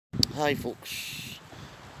Hi folks.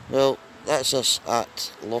 Well, that's us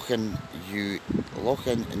at Lochan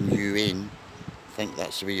and Uiane. I think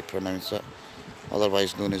that's the way you pronounce it.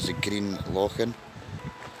 Otherwise known as the Green Lochan.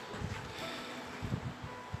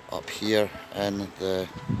 Up here in the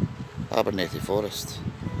Abernethy Forest.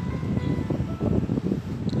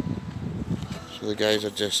 So the guys are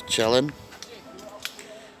just chilling.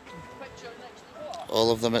 All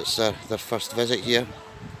of them, it's their first visit here.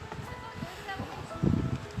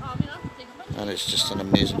 And it's just an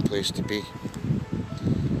amazing place to be.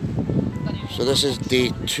 So this is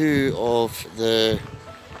day 2 of the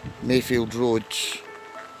Mayfield Roads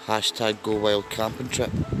 #GoWild camping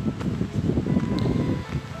trip.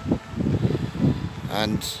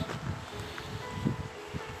 And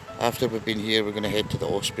after we've been here, we're going to head to the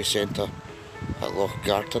Osprey Centre at Loch.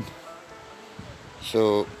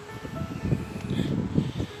 So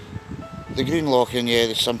the Green Lochan, yeah,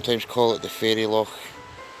 they sometimes call it the Faery Loch.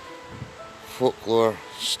 Folklore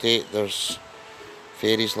state there's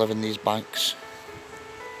fairies live in these banks.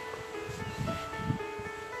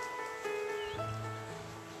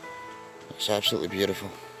 It's absolutely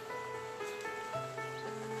beautiful.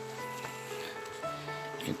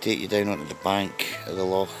 I can take you down onto the bank of the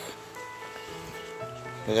loch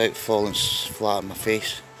without falling flat on my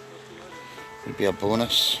face. Would be a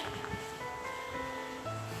bonus.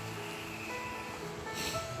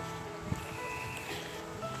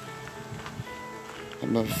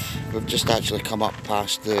 And we've just actually come up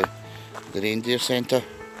past the reindeer centre,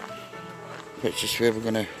 which is where we're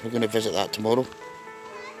gonna visit that tomorrow.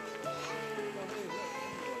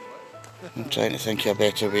 I'm trying to think of a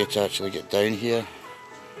better way to actually get down here.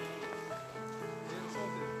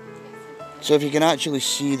 So if you can actually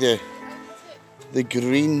see the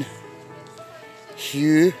green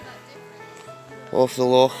hue of the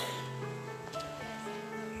loch,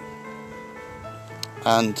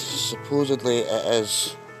 and supposedly it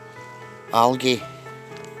is algae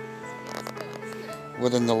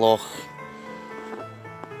within the loch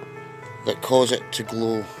that cause it to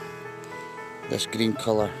glow this green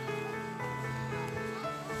colour.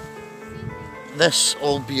 This,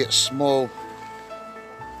 albeit small,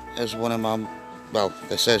 is one of my, well,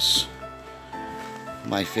 this is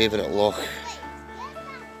my favourite loch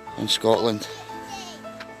in Scotland.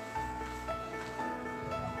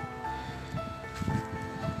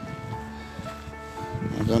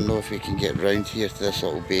 I don't know if we can get round here to this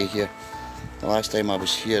little bay here. The last time I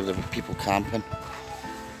was here there were people camping.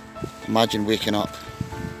 Imagine waking up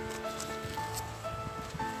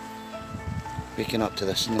to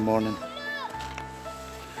this in the morning.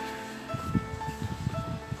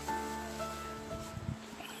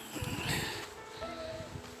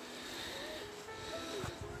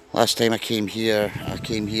 Last time I came here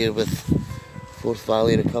with Forth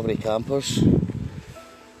Valley Recovery Campers.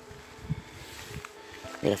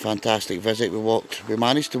 We had a fantastic visit. We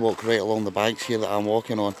managed to walk right along the banks here that I'm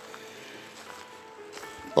walking on.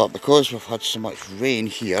 But because we've had so much rain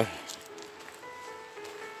here,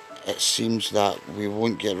 it seems that we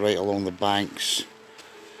won't get right along the banks.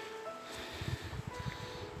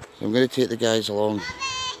 So I'm going to take the guys along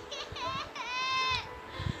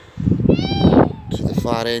to the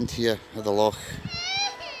far end here of the loch,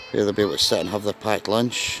 where they'll be able to sit and have their packed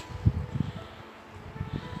lunch.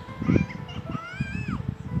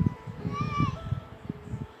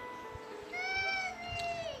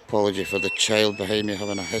 Apology for the child behind me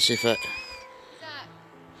having a hissy fit.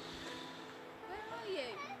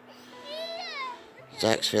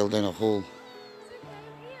 Zach's fell down a hole.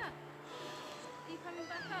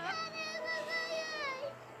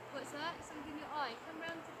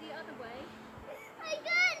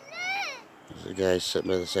 There's the guys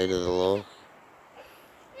sitting by the side of the loch.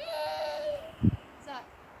 Zach,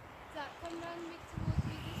 come round me towards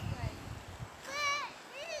me this way.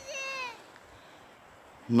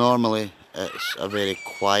 Normally it's a very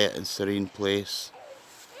quiet and serene place.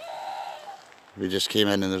 We just came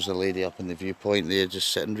in and there's a lady up in the viewpoint there just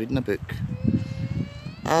sitting reading a book.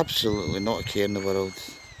 Absolutely not a care in the world.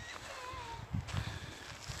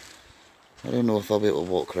 I don't know if I'll be able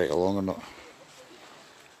to walk right along or not.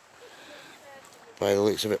 By the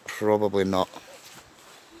looks of it, probably not.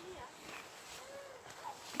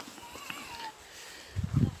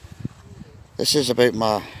 This is about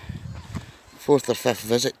my 4th or 5th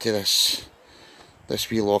visit to this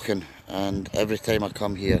wee Lochan, and every time I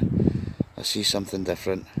come here I see something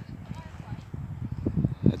different.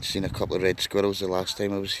 I'd seen a couple of red squirrels the last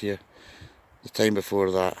time I was here. The time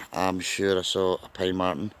before that I'm sure I saw a pine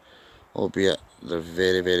marten, albeit they're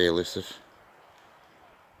very, very elusive.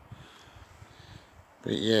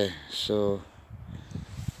 But yeah, so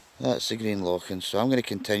That's the green Lochan, so I'm going to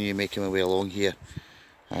continue making my way along here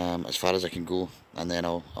as far as I can go, and then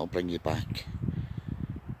I'll bring you back.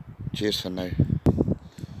 Cheers for now.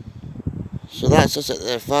 So that's us at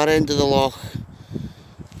the far end of the Loch.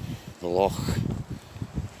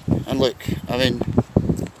 And look, I mean,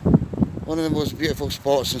 one of the most beautiful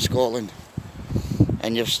spots in Scotland,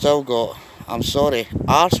 and you've still got, I'm sorry,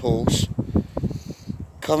 arseholes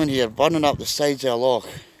coming here, burning up the sides of a loch,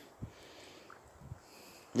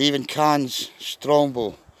 leaving cans,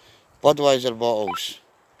 Strongbow, Budweiser bottles.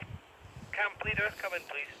 Camp leader, come in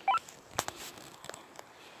please.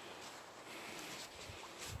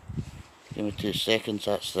 Give me 2 seconds,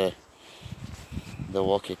 that's the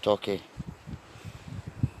walkie-talkie.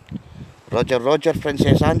 Roger, Roger,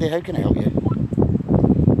 Princess Andy, how can I help you? The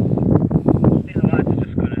lads are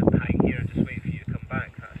just going to hang here and just wait for you to come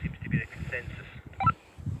back. That seems to be the consensus.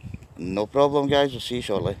 No problem, guys, we'll see you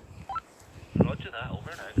shortly. Roger that,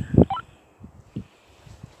 over now.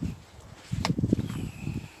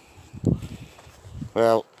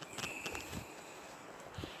 Well,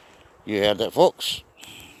 you heard it, folks.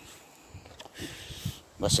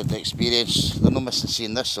 Missing the experience. They're no missing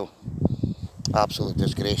seeing this, so absolute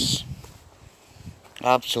disgrace.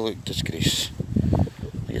 Absolute disgrace.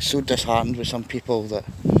 I get so disheartened with some people that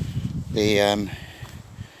they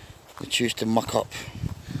choose to muck up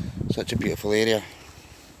such a beautiful area.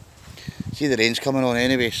 See, the rain's coming on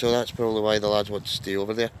anyway, so that's probably why the lads want to stay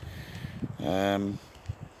over there.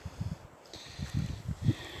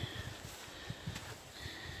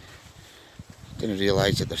 Didn't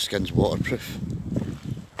realise that their skin's waterproof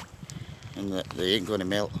and that they ain't going to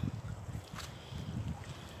melt.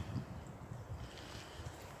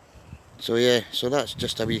 So yeah, so that's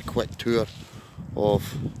just a wee quick tour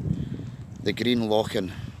of the green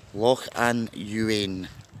Lochan, Lochan Uiane,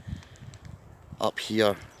 up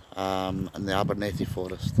here in the Abernethy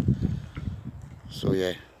forest. So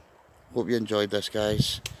yeah, hope you enjoyed this,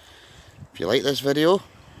 guys. If you like this video,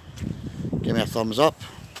 give me a thumbs up,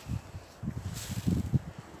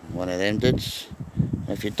 one of them dudes.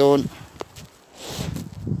 If you don't,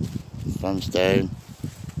 thumbs down.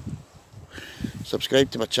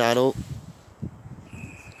 Subscribe to my channel,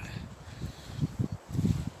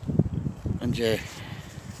 and yeah,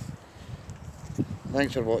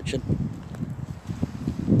 thanks for watching,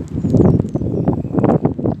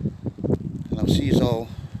 and I'll see you all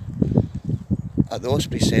at the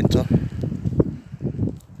Osprey Centre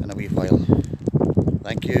in a wee while.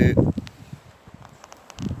 Thank you.